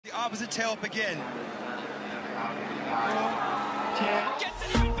opposite tail up again. Gets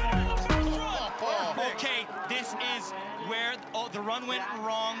it even better in the first run. Okay, this is where the run went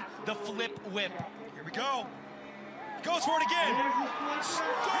wrong. The flip whip. Here we go. Goes for it again.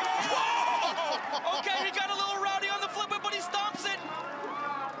 Whoa! Okay, he got a little rowdy on the flip whip, but he stomps it.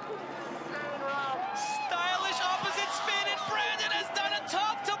 Stylish opposite spin, and Brandon has done it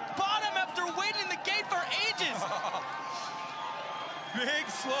top to bottom after waiting in the gate for ages. Big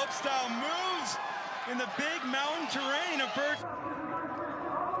slope style moves in the big mountain terrain of first.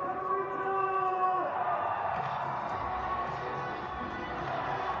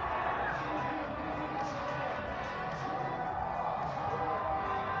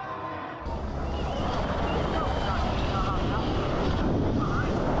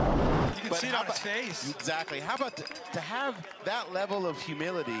 See it on his face. Exactly. How about to have that level of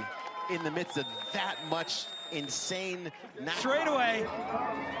humility in the midst of that much insane... Straight away.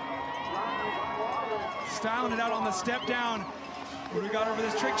 Styling it out on the step down. What do we got over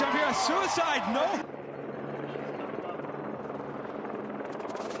this trick jump here? A suicide, no.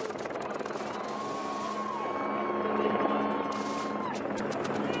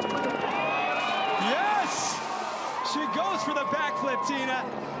 Yes! She goes for the backflip, Tina.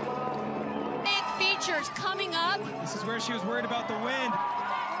 Features coming up. This is where she was worried about the wind.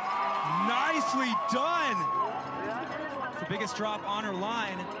 Nicely done. It's the biggest drop on her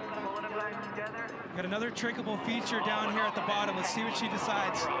line. Got another trickable feature down here at the bottom. Let's see what she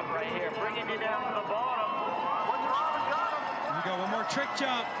decides. Right here, bringing you down to the bottom. Here we go, one more trick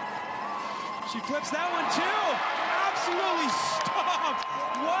jump. She flips that one too. Absolutely stomped.